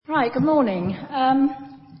Right, good morning.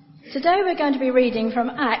 Today we're going to be reading from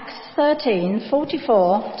Acts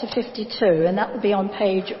 13:44 to 52, and that will be on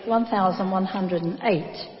page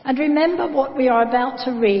 1108. And remember, what we are about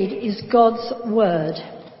to read is God's Word.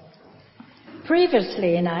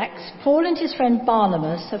 Previously in Acts, Paul and his friend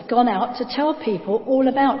Barnabas have gone out to tell people all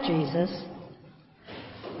about Jesus.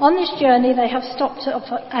 On this journey they have stopped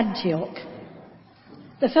off at Antioch.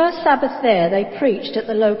 The first Sabbath there they preached at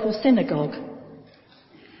the local synagogue.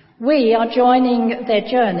 We are joining their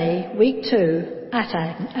journey, week 2, at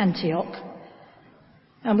Antioch,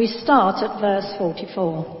 and we start at verse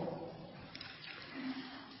 44.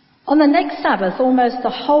 On the next Sabbath, almost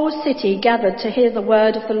the whole city gathered to hear the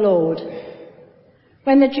word of the Lord.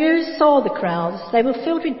 When the Jews saw the crowds, they were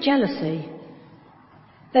filled with jealousy.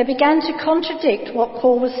 They began to contradict what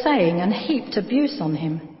Paul was saying and heaped abuse on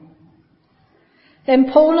him.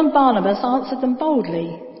 Then Paul and Barnabas answered them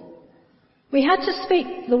boldly. We had to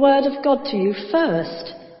speak the word of God to you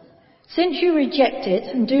first. Since you reject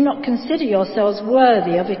it and do not consider yourselves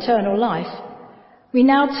worthy of eternal life, we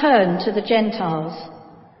now turn to the Gentiles.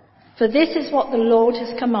 For this is what the Lord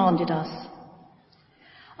has commanded us.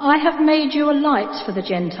 I have made you a light for the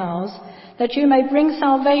Gentiles, that you may bring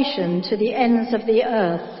salvation to the ends of the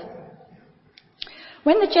earth.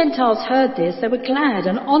 When the Gentiles heard this, they were glad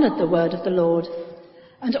and honoured the word of the Lord,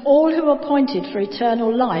 and all who were appointed for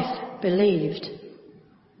eternal life believed.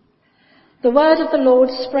 The word of the Lord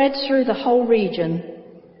spread through the whole region,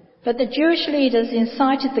 but the Jewish leaders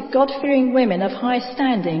incited the God-fearing women of high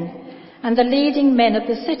standing and the leading men of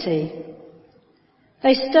the city.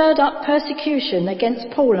 They stirred up persecution against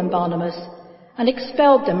Paul and Barnabas and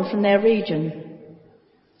expelled them from their region.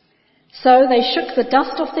 So they shook the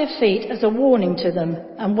dust off their feet as a warning to them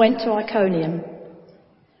and went to Iconium.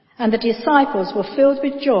 And the disciples were filled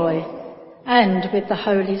with joy and with the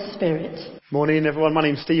Holy Spirit. Morning everyone, my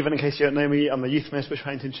name's Stephen, in case you don't know me. I'm the youth minister at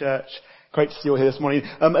Bushhampton Church. Great to see you all here this morning.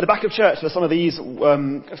 At the back of church there's some of these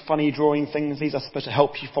funny drawing things. These are supposed to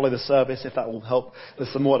help you follow the service, if that will help.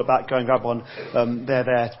 There's some more at the back, go and grab one. They're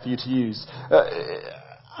there for you to use.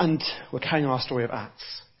 And we're carrying on our story of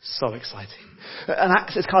Acts. So exciting. And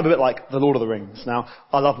Acts is kind of a bit like the Lord of the Rings. Now,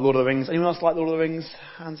 I love the Lord of the Rings. Anyone else like the Lord of the Rings?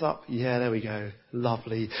 Hands up. Yeah, there we go.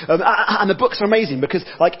 Lovely. And the books are amazing because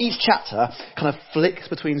like each chapter kind of flicks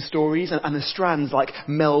between stories and the strands like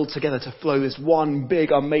meld together to flow this one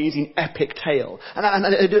big, amazing, epic tale.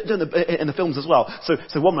 And in the films as well. So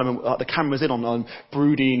one moment the camera's in on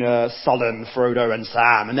brooding, sullen Frodo and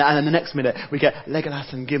Sam. And then the next minute we get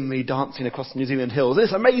Legolas and Gimli dancing across the New Zealand hills.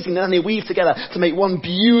 It's amazing. And then they weave together to make one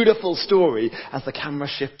beautiful story as the camera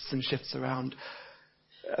shifts and shifts around.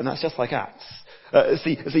 And that's just like Acts.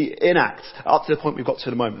 See, in Acts, up to the point we've got to at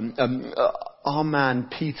the moment, our man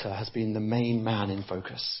Peter has been the main man in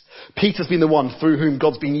focus. Peter's been the one through whom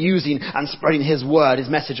God's been using and spreading his word, his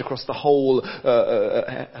message across the whole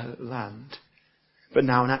land. But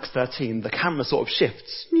now in Acts 13, the camera sort of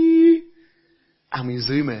shifts, and we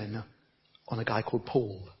zoom in on a guy called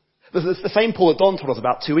Paul. It's the same Paul that Don told us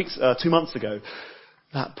about 2 months ago.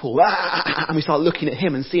 That Paul. And we start looking at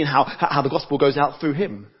him and seeing how the gospel goes out through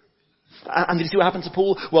him. And did you see what happened to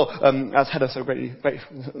Paul? Well, as Heather so greatly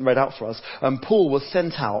read out for us, Paul was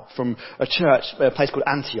sent out from a church, a place called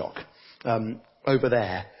Antioch, over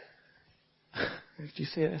there. Do you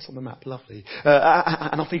see it? It's on the map. Lovely.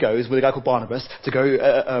 And off he goes with a guy called Barnabas to go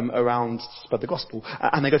around to spread the gospel.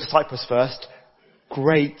 And they go to Cyprus first.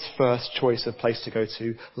 Great first choice of place to go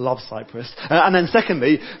to. Love Cyprus. And then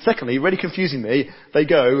secondly, really confusingly, they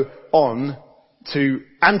go on to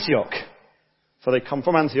Antioch. So they come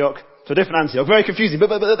from Antioch to a different Antioch. Very confusing. But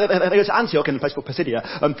they go to Antioch in a place called Pisidia.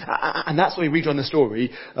 And that's where we rejoin the story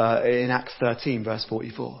in Acts 13, verse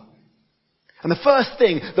 44. And the first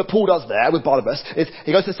thing that Paul does there with Barnabas is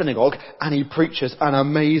he goes to the synagogue and he preaches an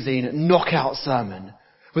amazing knockout sermon.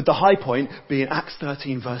 With the high point being Acts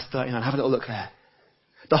 13, verse 39. Have a little look there.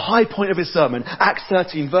 The high point of his sermon, Acts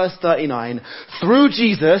 13, verse 39. Through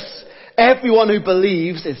Jesus, everyone who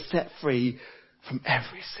believes is set free from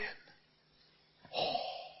every sin. Oh,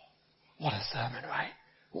 what a sermon, right?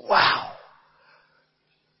 Wow.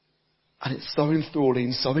 And it's so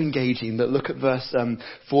enthralling, so engaging that look at verse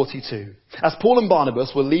 42. As Paul and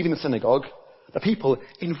Barnabas were leaving the synagogue, the people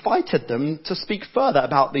invited them to speak further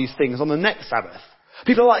about these things on the next Sabbath.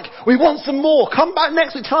 People are like, we want some more. Come back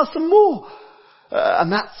next week, tell us some more.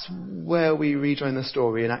 And that's where we rejoin the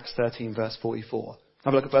story in Acts 13, verse 44.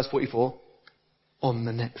 Have a look at verse 44. On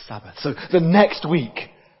the next Sabbath. So the next week,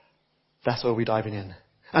 that's where we're diving in.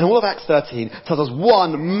 And all of Acts 13 tells us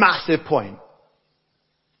one massive point.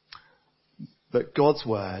 That God's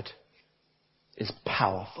word is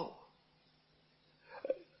powerful.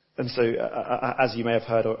 And so, as you may have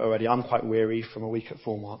heard already, I'm quite weary from a week at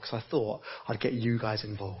Fulmark, so I thought I'd get you guys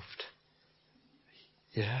involved.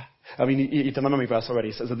 Yeah? I mean, you've done the memory verse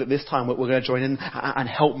already, so that this time we're going to join in and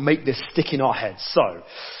help make this stick in our heads. So,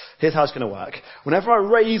 here's how it's going to work. Whenever I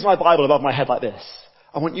raise my Bible above my head like this,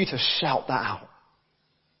 I want you to shout that out.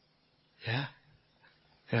 Yeah?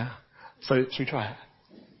 Yeah? So, should we try it?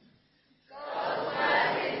 God's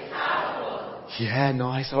word is powerful. Yeah,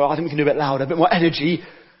 nice. Well, I think we can do a bit louder, a bit more energy.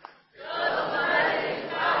 God's word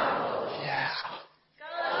is powerful. Yeah.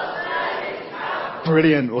 God's word is powerful.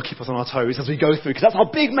 Brilliant. Will keep us on our toes as we go through, because that's our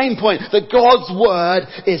big main point, that God's word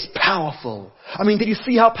is powerful. I mean, did you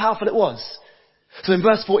see how powerful it was? So in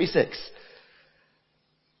verse 46,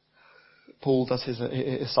 Paul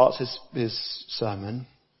starts his sermon,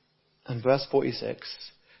 and verse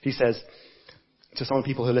 46, he says to some of the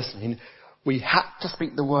people who are listening, we had to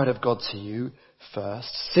speak the word of God to you first.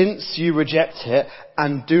 Since you reject it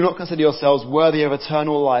and do not consider yourselves worthy of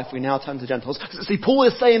eternal life, we now turn to Gentiles. See, Paul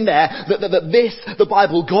is saying there that this, the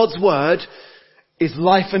Bible, God's word, is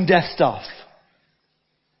life and death stuff.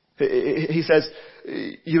 He says,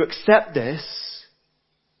 you accept this,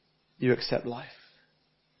 you accept life.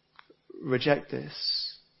 Reject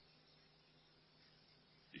this,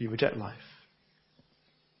 you reject life.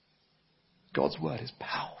 God's word is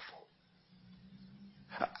powerful.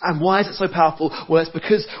 And why is it so powerful? Well, it's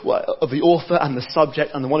because of the author and the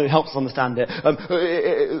subject and the one who helps us understand it.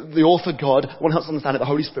 The author, God, the one who helps us understand it, the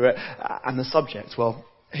Holy Spirit, and the subject. Well,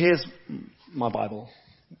 here's my Bible,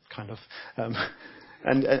 kind of.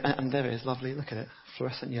 And there it is, lovely, look at it.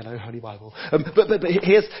 Fluorescent yellow, Holy Bible. But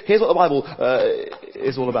here's what the Bible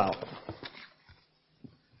is all about.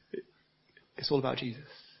 It's all about Jesus.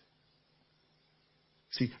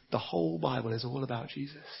 See, the whole Bible is all about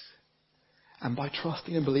Jesus. And by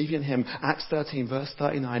trusting and believing in him, Acts 13, verse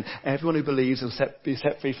 39, everyone who believes will be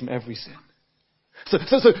set free from every sin. So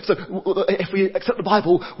if we accept the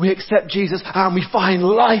Bible, we accept Jesus and we find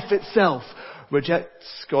life itself. Reject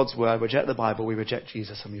God's word, reject the Bible, we reject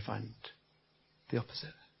Jesus and we find the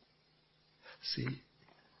opposite. See?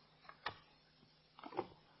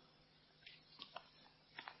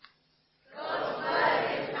 God's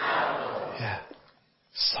word is powerful. Yeah.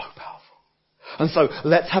 So powerful. And so,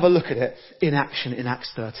 let's have a look at it in action in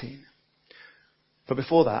Acts 13. But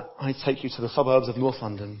before that, I take you to the suburbs of North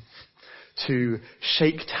London, to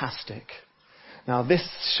Shake-tastic. Now, this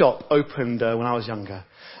shop opened when I was younger,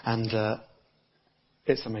 and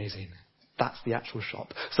it's amazing. That's the actual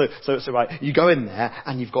shop. So right, you go in there,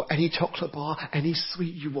 and you've got any chocolate bar, any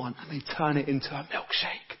sweet you want, and they turn it into a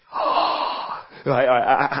milkshake. Right,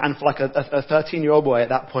 and for like a 13-year-old boy at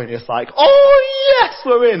that point, it's like, oh yes,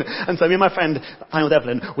 we're in. And so me and my friend, Daniel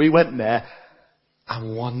Devlin, we went there,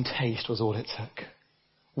 and one taste was all it took.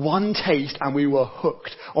 One taste, and we were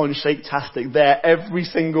hooked on Shake-tastic there every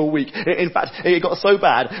single week. In fact, it got so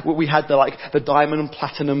bad, we had the diamond,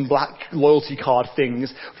 platinum, black loyalty card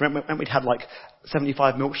things. Remember, we'd had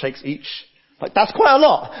 75 milkshakes each. That's quite a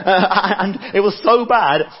lot. And it was so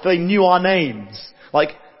bad, they knew our names.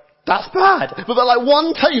 That's bad. But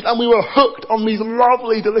one taste and we were hooked on these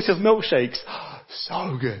lovely, delicious milkshakes.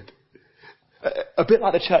 So good. A bit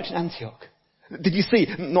like the church in Antioch. Did you see?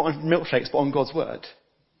 Not on milkshakes, but on God's word.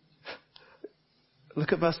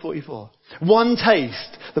 Look at verse 44. One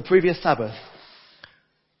taste the previous Sabbath.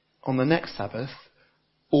 On the next Sabbath,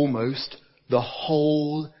 almost the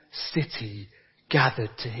whole city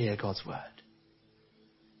gathered to hear God's word.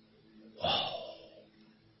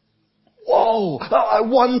 Whoa!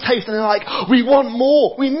 One taste and they're like, we want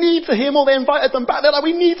more. We need to hear more. They invited them back. They're like,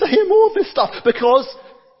 we need to hear more of this stuff because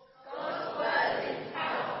God's word is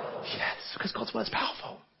powerful. Yes, because God's word is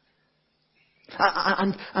powerful.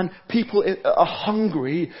 And people are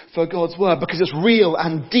hungry for God's word because it's real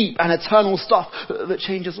and deep and eternal stuff that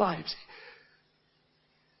changes lives.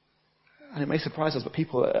 And it may surprise us, but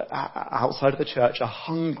people outside of the church are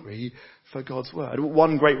hungry for God's word.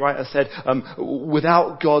 One great writer said,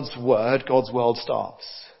 without God's word, God's world starves.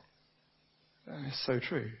 It's so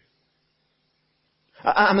true.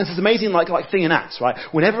 And this is amazing thing in Acts, right?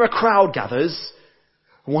 Whenever a crowd gathers,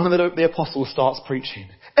 one of the apostles starts preaching.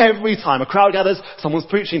 Every time a crowd gathers, someone's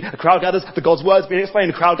preaching. A crowd gathers, the God's word's being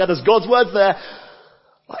explained. A crowd gathers, God's word's there.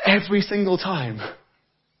 Every single time.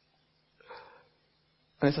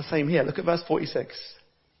 And it's the same here. Look at verse 46.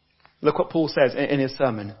 Look what Paul says in his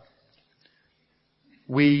sermon.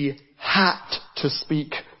 We had to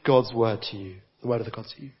speak God's word to you. The word of the God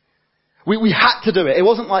to you. We had to do it. It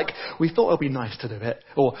wasn't like we thought it would be nice to do it.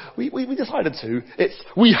 Or we decided to.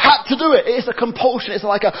 We had to do it. It's a compulsion. It's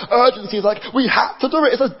like an urgency. It's like we had to do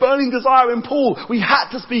it. It's a burning desire in Paul. We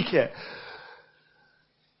had to speak it.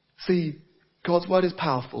 See, God's word is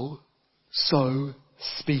powerful, so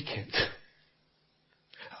speak it.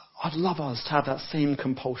 I'd love us to have that same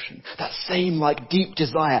compulsion, that same deep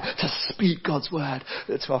desire to speak God's word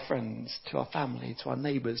to our friends, to our family, to our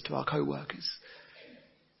neighbours, to our co-workers.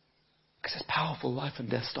 Because it's powerful life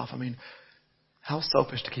and death stuff. I mean, how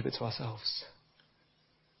selfish to keep it to ourselves.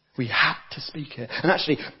 We have to speak it. And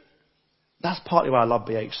actually, that's partly why I love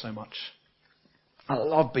BH so much. I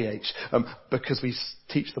love BH because we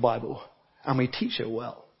teach the Bible and we teach it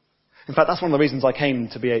well. In fact, that's one of the reasons I came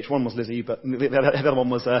to BH. One was Lizzie, but the other one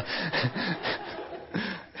was...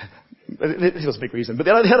 this was a big reason. But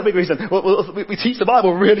the other big reason, we teach the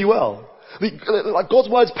Bible really well. God's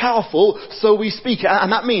word's powerful, so we speak it.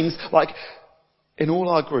 And that means, in all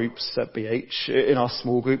our groups at BH, in our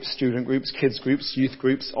small groups, student groups, kids groups, youth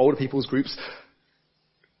groups, older people's groups,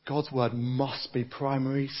 God's word must be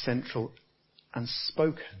primary, central, and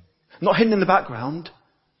spoken. Not hidden in the background,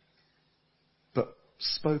 but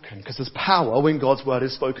spoken. Because there's power when God's word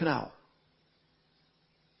is spoken out.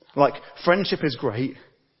 Friendship is great,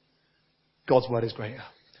 God's word is greater.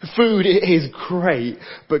 Food is great,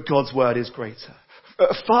 but God's word is greater.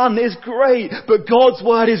 Fun is great, but God's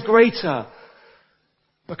word is greater.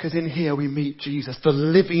 Because in here we meet Jesus, the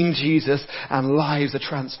living Jesus, and lives are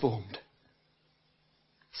transformed.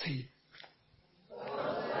 See,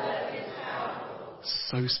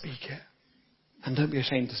 so speak it. And don't be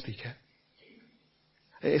ashamed to speak it.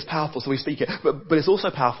 It's powerful, so we speak it. But it's also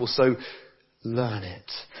powerful, so learn it.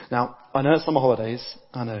 Now, I know it's summer holidays,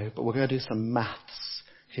 I know, but we're going to do some maths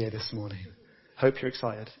here this morning. Hope you're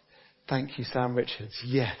excited. Thank you, Sam Richards.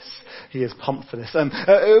 Yes, he is pumped for this.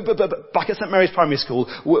 But back at St Mary's Primary School,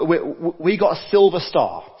 we got a silver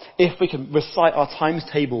star if we can recite our times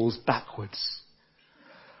tables backwards.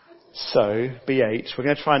 So, BH, we're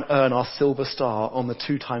going to try and earn our silver star on the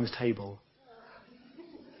 2 times table.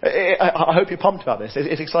 I hope you're pumped about this.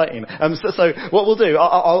 It's exciting. So what we'll do,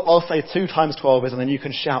 I'll say 2 times 12 is, and then you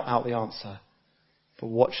can shout out the answer. But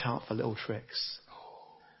watch out for little tricks.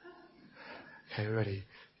 Okay, ready?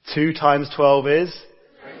 2 times 12 is?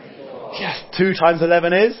 24. Yes. 2 times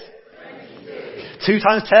 11 is? 22. 2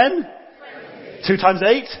 times 10? 22. 2 times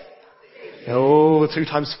 8? 6. Oh, 2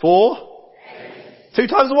 times 4? 2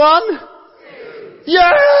 times 1? 2.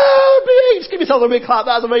 Yeah! BH! Give yourself a big clap.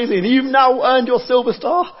 That's amazing. You've now earned your silver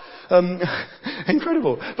star.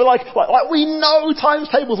 Incredible. But we know times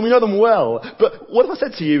tables and we know them well. But what if I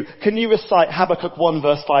said to you, can you recite Habakkuk 1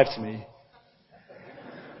 verse 5 to me?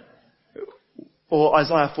 Or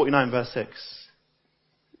Isaiah 49 verse 6?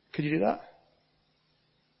 Could you do that?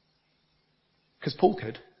 Because Paul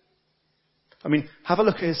could. I mean, have a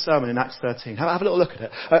look at his sermon in Acts 13. Have a little look at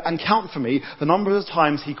it. And count for me the number of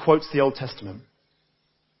times he quotes the Old Testament.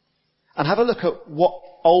 And have a look at what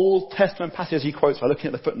Old Testament passages he quotes by looking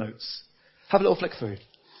at the footnotes. Have a little flick through.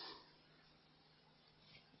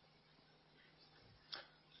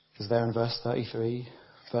 It's there in verse 33,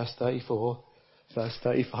 verse 34, verse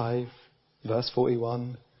 35, verse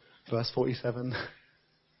 41, verse 47.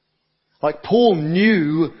 Paul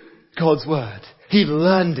knew God's word. He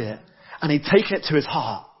learned it. And he'd taken it to his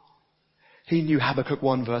heart. He knew Habakkuk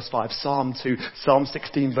 1 verse 5, Psalm 2, Psalm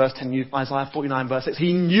 16 verse 10, Isaiah 49 verse 6.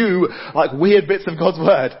 He knew weird bits of God's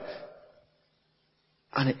word.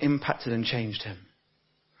 And it impacted and changed him.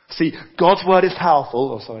 See, God's word is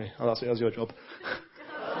powerful. Oh, sorry. Oh, that was your job.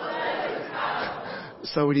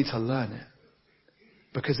 So we need to learn it.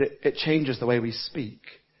 Because it changes the way we speak.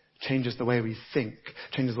 Changes the way we think,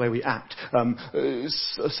 changes the way we act.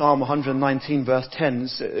 Psalm 119 verse 10,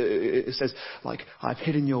 it says, I've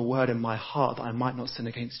hidden your word in my heart that I might not sin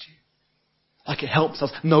against you. It helps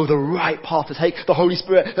us know the right path to take. The Holy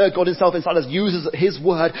Spirit, God himself inside us, uses his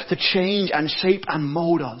word to change and shape and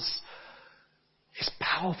mold us. It's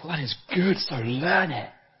powerful and it's good, so learn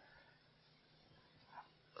it.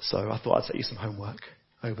 So I thought I'd set you some homework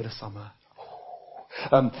over the summer.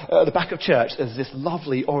 At the back of church, there's this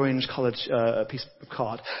lovely orange-coloured piece of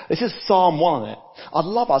card. This is Psalm 1 on it. I'd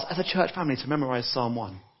love us, as a church family, to memorise Psalm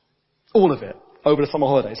 1. All of it, over the summer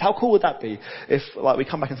holidays. How cool would that be if, we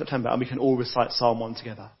come back in September and we can all recite Psalm 1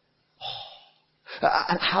 together?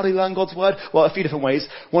 And how do we learn God's word? Well, a few different ways.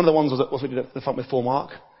 One of the ones was we did at the front with 4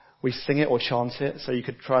 Mark. We sing it or chant it, so you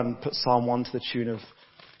could try and put Psalm 1 to the tune of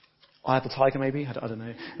Eye of the Tiger, maybe? I don't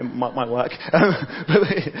know. It might work.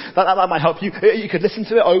 that might help you. You could listen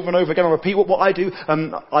to it over and over again and repeat. What I do,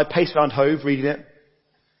 I pace around Hove reading it.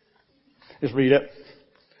 Just read it.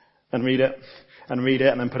 And read it. And read it.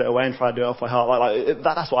 And then put it away and try to do it off by heart.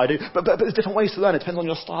 That's what I do. But there's different ways to learn. It depends on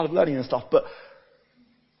your style of learning and stuff. But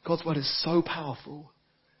God's word is so powerful.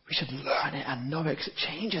 We should learn it and know it because it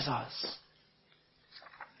changes us.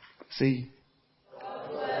 See?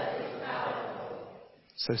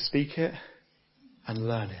 So speak it and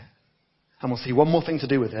learn it. And we'll see one more thing to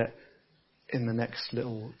do with it in the next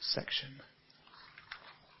little section.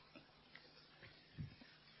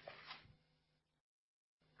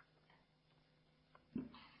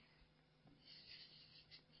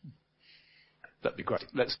 That'd be great.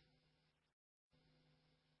 Sorry.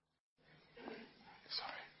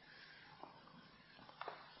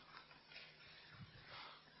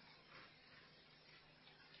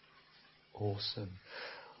 Awesome.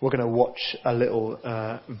 We're going to watch a little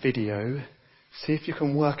video. See if you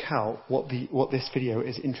can work out what this video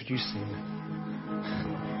is introducing.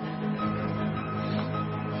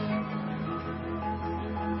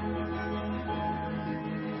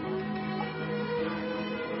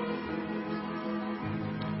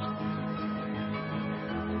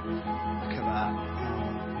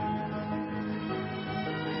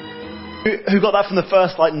 Who got that from the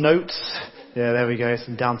first notes? Yeah, there we go.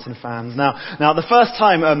 Some Downton fans. Now, the first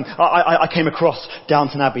time I came across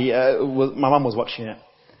Downton Abbey, my mum was watching it,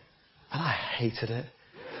 and I hated it.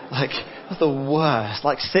 It was the worst.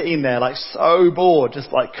 Sitting there, so bored, just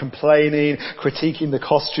complaining, critiquing the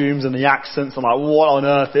costumes and the accents. I'm what on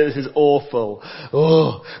earth? This is awful.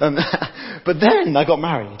 Oh, but then I got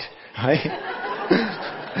married, right?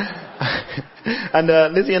 And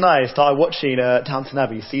Lizzie and I started watching Downton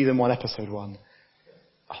Abbey, season 1, episode 1.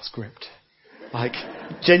 I was gripped.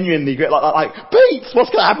 Genuinely gripped. Bates! What's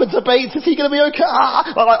going to happen to Bates? Is he going to be okay?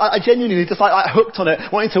 I genuinely just hooked on it,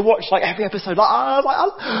 wanting to watch every episode. I'm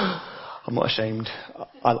not ashamed.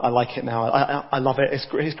 I like it now. I love it. It's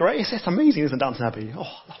great. It's amazing, isn't it, Downton Abbey? Oh,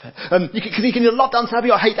 I love it. You can love Downton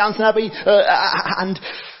Abbey or hate Downton Abbey.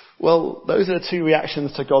 Well, those are the two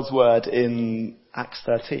reactions to God's word in Acts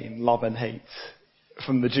 13, love and hate,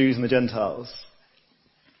 from the Jews and the Gentiles.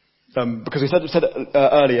 Because we said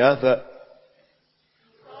earlier that...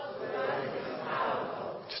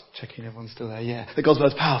 Just checking everyone's still there, yeah. That God's word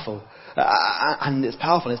is powerful. And it's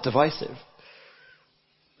powerful and it's divisive.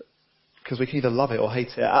 Because we can either love it or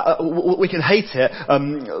hate it. We can hate it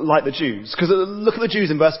like the Jews. Because look at the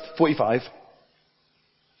Jews in verse 45.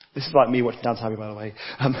 This is like me watching Downton Abbey, by the way.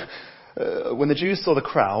 When the Jews saw the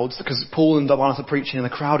crowds, because Paul and Barnabas are preaching and the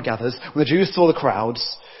crowd gathers, when the Jews saw the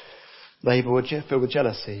crowds, they were filled with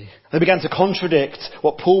jealousy. They began to contradict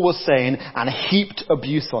what Paul was saying and heaped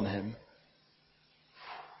abuse on him.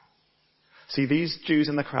 See, these Jews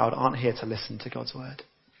in the crowd aren't here to listen to God's word.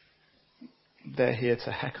 They're here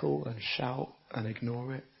to heckle and shout and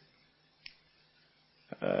ignore it.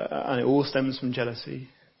 And it all stems from jealousy.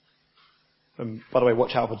 By the way,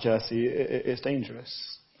 watch out for jealousy. It's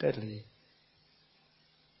dangerous, deadly.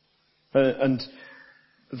 And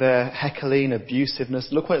their heckling,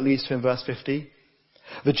 abusiveness, look what it leads to in verse 50.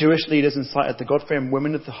 The Jewish leaders incited the God-fearing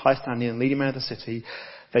women of the high standing and leading men of the city.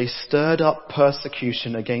 They stirred up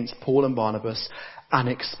persecution against Paul and Barnabas and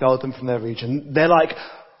expelled them from their region. They're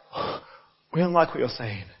we don't like what you're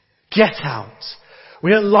saying. Get out.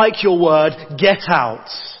 We don't like your word. Get out.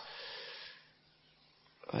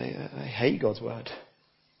 I hate God's word.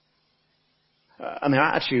 And their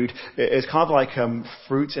attitude is kind of like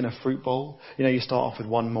fruit in a fruit bowl. You start off with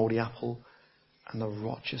one mouldy apple and the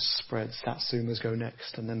rot just spreads. Satsumas go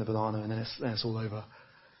next and then the banana and then it's all over.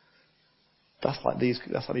 That's like these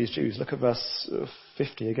Jews. Look at verse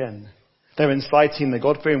 50 again. They're inciting the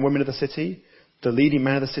God-fearing women of the city, the leading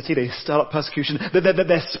men of the city. They stir up persecution.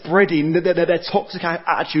 They're spreading. Their toxic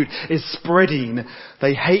attitude is spreading.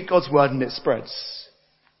 They hate God's word and it spreads.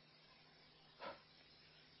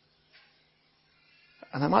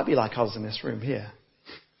 And that might be like us in this room here.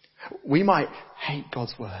 We might hate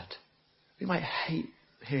God's word. We might hate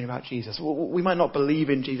hearing about Jesus. We might not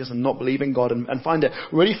believe in Jesus and not believe in God and find it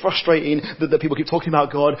really frustrating that people keep talking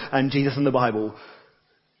about God and Jesus and the Bible.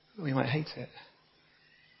 We might hate it.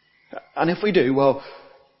 And if we do, well,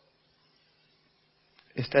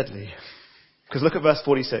 it's deadly. Because look at verse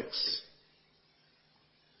 46.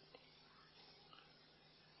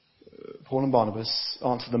 Paul and Barnabas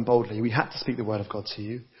answered them boldly, "We had to speak the word of God to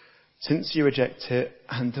you. Since you reject it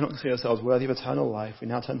and do not consider yourselves worthy of eternal life, we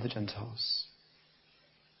now turn to the Gentiles."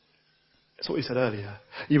 That's what we said earlier.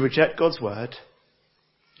 You reject God's word,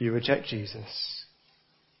 you reject Jesus,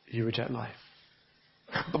 you reject life.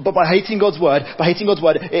 But by hating God's word,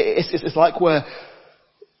 it's like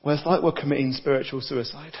we're committing spiritual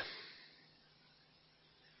suicide.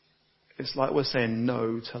 It's like we're saying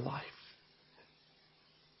no to life.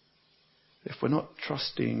 If we're not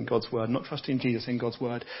trusting God's word, not trusting Jesus in God's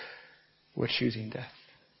word, we're choosing death.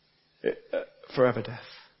 Forever death.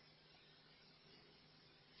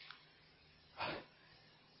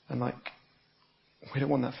 And We don't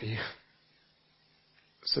want that for you.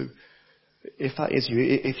 So if that is you,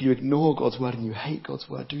 if you ignore God's word and you hate God's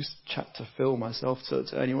word, do chat to Phil, myself, to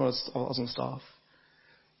anyone else on staff.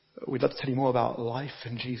 We'd love to tell you more about life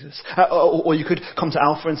in Jesus. Or you could come to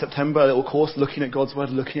Alpha in September, a little course looking at God's word,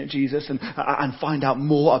 looking at Jesus, and find out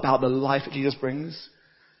more about the life that Jesus brings.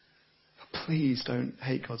 Please don't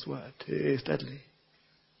hate God's word. It is deadly.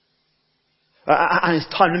 And it's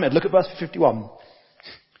time limited. Look at verse 51.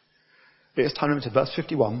 It is time limited. Verse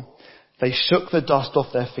 51. They shook the dust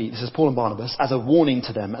off their feet, this is Paul and Barnabas, as a warning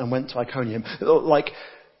to them and went to Iconium. Like,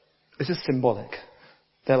 this is symbolic.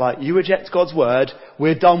 They're like, you reject God's word,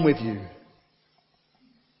 we're done with you.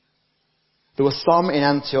 There were some in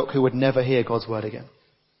Antioch who would never hear God's word again.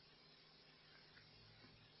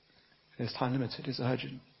 It's time limited, it's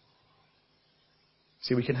urgent.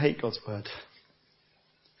 See, we can hate God's word.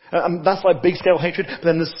 And that's like big scale hatred, but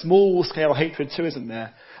then there's small scale hatred too, isn't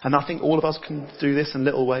there? And I think all of us can do this in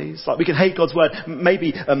little ways. Like we can hate God's word.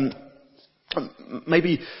 Maybe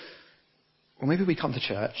we come to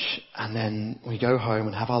church and then we go home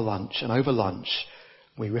and have our lunch, and over lunch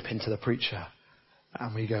we rip into the preacher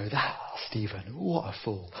and we go, that Stephen, what a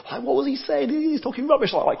fool. Like, what was he saying? He's talking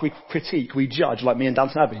rubbish. Like we critique, we judge, like me and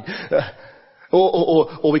Downton Abbey.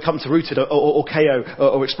 Or we come to Rooted or KO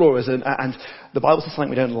or Explorers and the Bible says something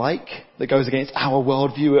we don't like that goes against our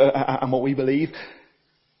worldview and what we believe.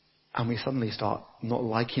 And we suddenly start not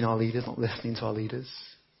liking our leaders, not listening to our leaders.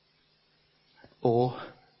 Or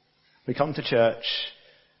we come to church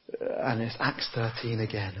and it's Acts 13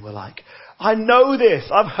 again. We're like, I know this,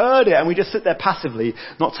 I've heard it. And we just sit there passively,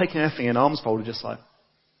 not taking anything in arms folded, just like,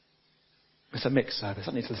 it's a mixed service,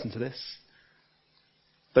 I need to listen to this.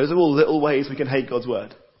 Those are all little ways we can hate God's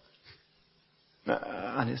word.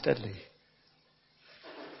 And it's deadly.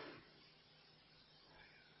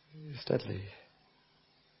 It's deadly.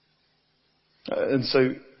 And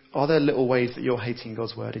so, are there little ways that you're hating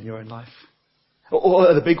God's word in your own life? Or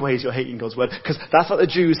are the big ways you're hating God's word? Because that's like the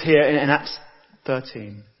Jews here in Acts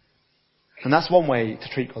 13. And that's one way to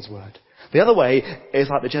treat God's word. The other way is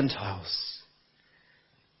like the Gentiles.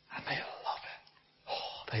 And they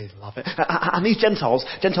love it. And these Gentiles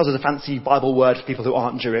is a fancy Bible word for people who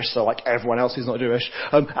aren't Jewish, so like everyone else who's not Jewish.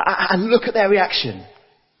 And look at their reaction.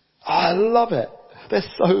 Oh, I love it. They're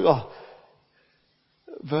so...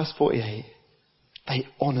 Verse 48. They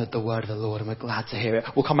honoured the word of the Lord and were glad to hear it.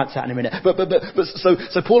 We'll come back to that in a minute. But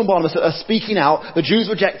so Paul and Barnabas are speaking out. The Jews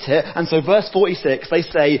reject it. And so verse 46, they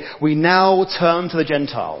say, we now turn to the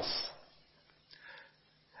Gentiles.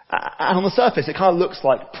 And on the surface, it kind of looks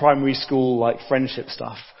like primary school, like friendship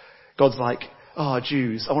stuff. God's like, oh,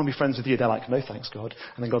 Jews, I want to be friends with you. They're like, no thanks, God.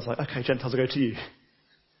 And then God's like, okay, Gentiles will go to you.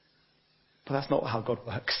 But that's not how God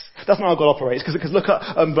works. That's not how God operates. Because look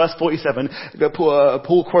at verse 47.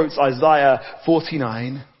 Paul quotes Isaiah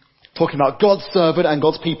 49, talking about God's servant and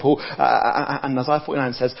God's people. And Isaiah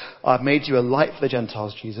 49 says, I've made you a light for the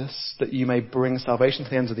Gentiles, Jesus, that you may bring salvation to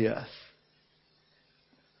the ends of the earth.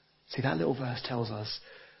 See, that little verse tells us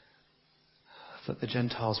that the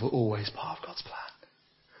Gentiles were always part of God's plan.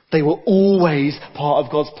 They were always part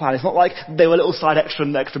of God's plan. It's not like they were a little side extra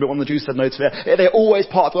bit when the Jews said no to it. They're always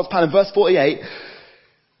part of God's plan. In verse 48,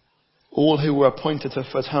 all who were appointed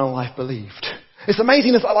for eternal life believed. It's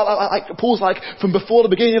amazing. Like Paul's like, from before the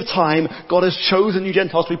beginning of time, God has chosen you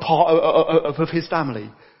Gentiles to be part of his family.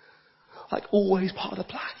 Like always part of the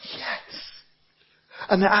plan. Yes.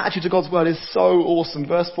 And their attitude to God's word is so awesome.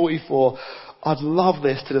 Verse 44. I'd love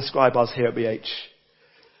this to describe us here at BH.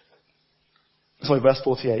 Sorry, verse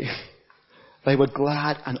 48. They were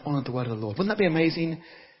glad and honoured the word of the Lord. Wouldn't that be amazing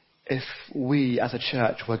if we as a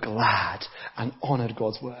church were glad and honoured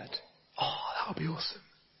God's word? Oh, that would be awesome.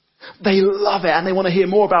 They love it and they want to hear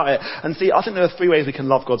more about it. And see, I think there are 3 ways we can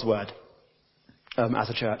love God's word as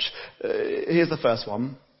a church. Here's the first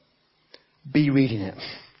one. Be reading it.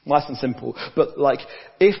 Nice and simple. But like,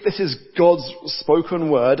 if this is God's spoken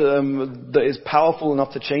word that is powerful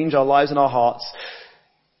enough to change our lives and our hearts,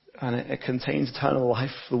 and it contains eternal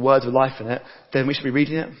life, the words of life in it, then we should be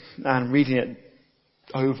reading it and reading it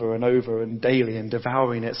over and over and daily and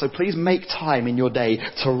devouring it. So please make time in your day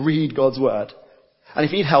to read God's word. And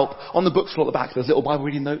if you need help, on the bookstall at the back, there's little Bible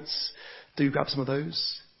reading notes. Do grab some of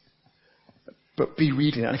those. But be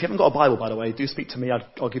reading it. And if you haven't got a Bible, by the way, do speak to me.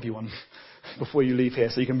 I'll give you one before you leave here,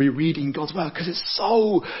 so you can be reading God's word, because it's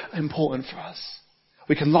so important for us.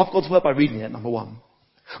 We can love God's word by reading it, number 1.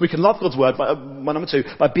 We can love God's word by number 2,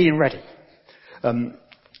 by being ready.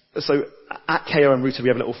 So at KO and Rooted, we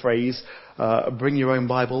have a little phrase, bring your own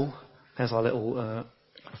Bible. There's our little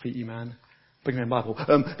graffiti man. Bring your own Bible.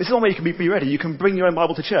 This is one way you can be ready. You can bring your own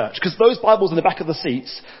Bible to church. Because those Bibles in the back of the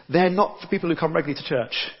seats, they're not for people who come regularly to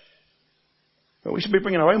church. But we should be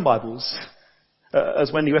bringing our own Bibles.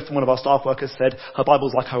 As Wendy Whiffen, one of our staff workers, said, her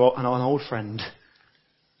Bible's like an old friend.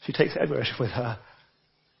 She takes it everywhere with her.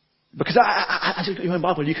 Because as you've got your own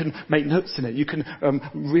Bible, you can make notes in it. You can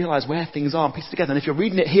realise where things are and piece it together. And if you're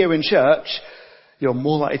reading it here in church, you're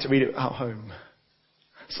more likely to read it at home.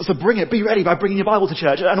 So bring it. Be ready by bringing your Bible to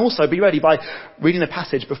church. And also be ready by reading the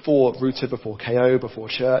passage before Rooted, before KO, before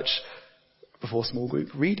church, before small group.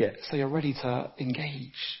 Read it so you're ready to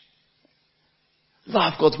engage.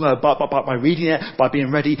 Love God's word by reading it, by being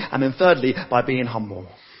ready, and then thirdly, by being humble.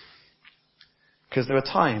 Because there are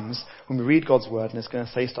times when we read God's word and it's going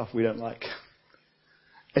to say stuff we don't like.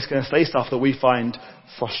 It's going to say stuff that we find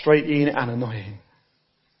frustrating and annoying.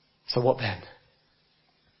 So what then?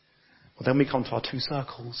 Well, then we come to our 2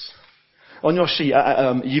 circles. On your sheet,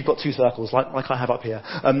 you've got 2 circles, like I have up here.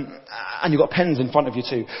 And you've got pens in front of you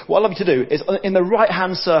too. What I'd love you to do is, in the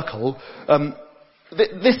right-hand circle,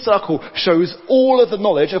 this circle shows all of the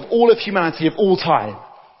knowledge of all of humanity of all time.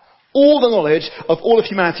 All the knowledge of all of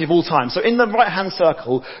humanity of all time. So in the right-hand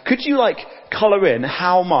circle, could you colour in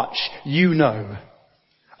how much you know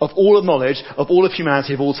of all the knowledge of all of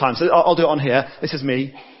humanity of all time? So I'll do it on here. This is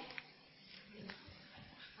me.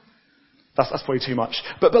 That's probably too much.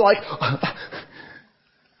 But there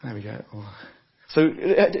we go. So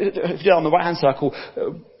if you're on the right-hand circle,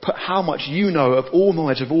 put how much you know of all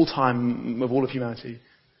knowledge of all time of all of humanity.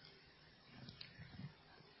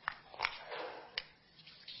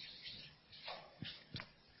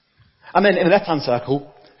 And then in the left-hand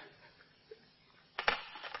circle,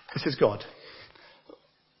 this is God.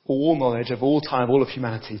 All knowledge of all time, of all of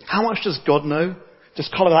humanity. How much does God know?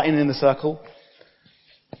 Just colour that in the circle.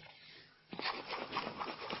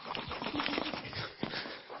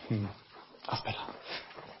 That's better.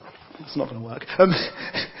 That's not going to work.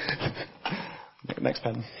 Next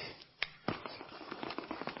pen.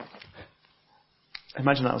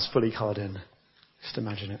 Imagine that was fully coloured in. Just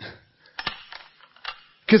imagine it.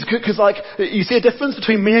 Because you see a difference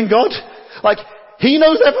between me and God? He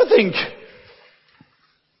knows everything.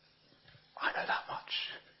 I know that much.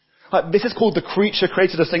 This is called the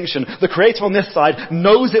creature-creator distinction. The creator on this side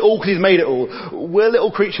knows it all because he's made it all. We're little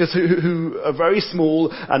creatures who are very small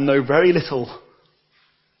and know very little.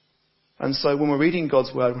 And so when we're reading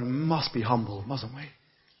God's word, we must be humble, mustn't we?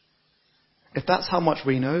 If that's how much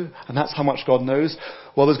we know, and that's how much God knows,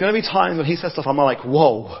 well, there's going to be times when he says stuff I'm like,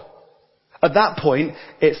 whoa. At that point,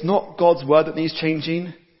 it's not God's word that needs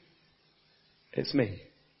changing. It's me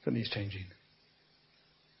that needs changing.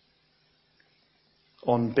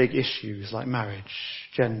 On big issues like marriage,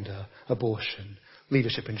 gender, abortion,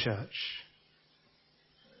 leadership in church.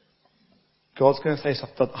 God's going to say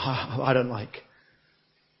stuff that I don't like.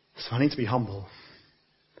 So I need to be humble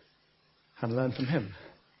and learn from him.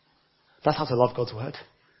 That's how to love God's word.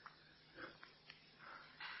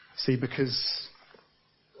 See, because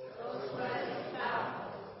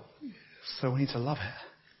so we need to love it.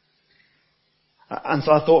 And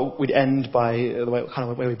so I thought we'd end by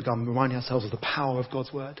the way we began, reminding ourselves of the power of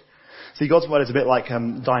God's word. See, God's word is a bit like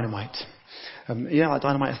dynamite. Like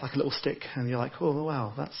dynamite is like a little stick, and you're like, oh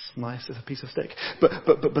wow, that's nice, it's a piece of stick.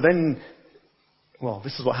 But then, well,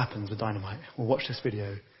 this is what happens with dynamite. We'll watch this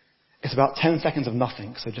video. It's about 10 seconds of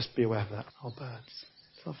nothing, so just be aware of that. Oh, birds.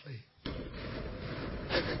 It's lovely.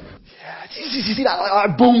 Yeah, you see that?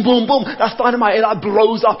 Like, boom, boom, boom. That's dynamite. It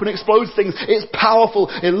blows up and explodes things. It's powerful.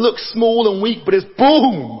 It looks small and weak, but it's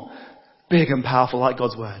boom! Big and powerful like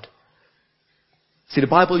God's word. See, the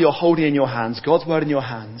Bible you're holding in your hands, God's word in your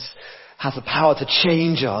hands, has the power to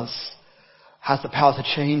change us, has the power to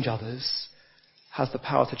change others, has the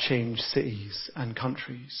power to change cities and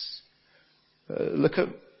countries. Look at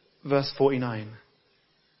verse 49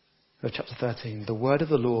 of chapter 13. The word of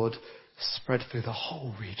the Lord spread through the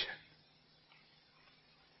whole region.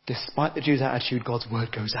 Despite the Jews' attitude, God's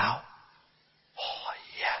word goes out. Oh,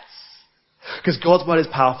 yes. Because God's word is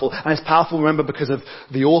powerful. And it's powerful, remember, because of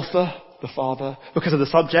the author, the Father, because of the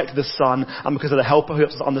subject, the Son, and because of the helper who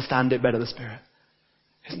helps us understand it better, the Spirit.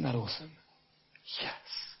 Isn't that awesome? Yes.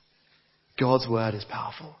 God's word is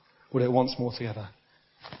powerful. We'll do it once more together.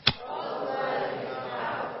 God's word is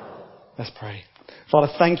powerful. Let's pray.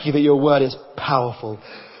 Father, thank you that your word is powerful.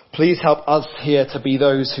 Please help us here to be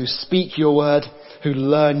those who speak your word, who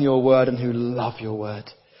learn your word, and who love your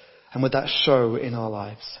word. And would that show in our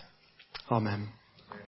lives? Amen.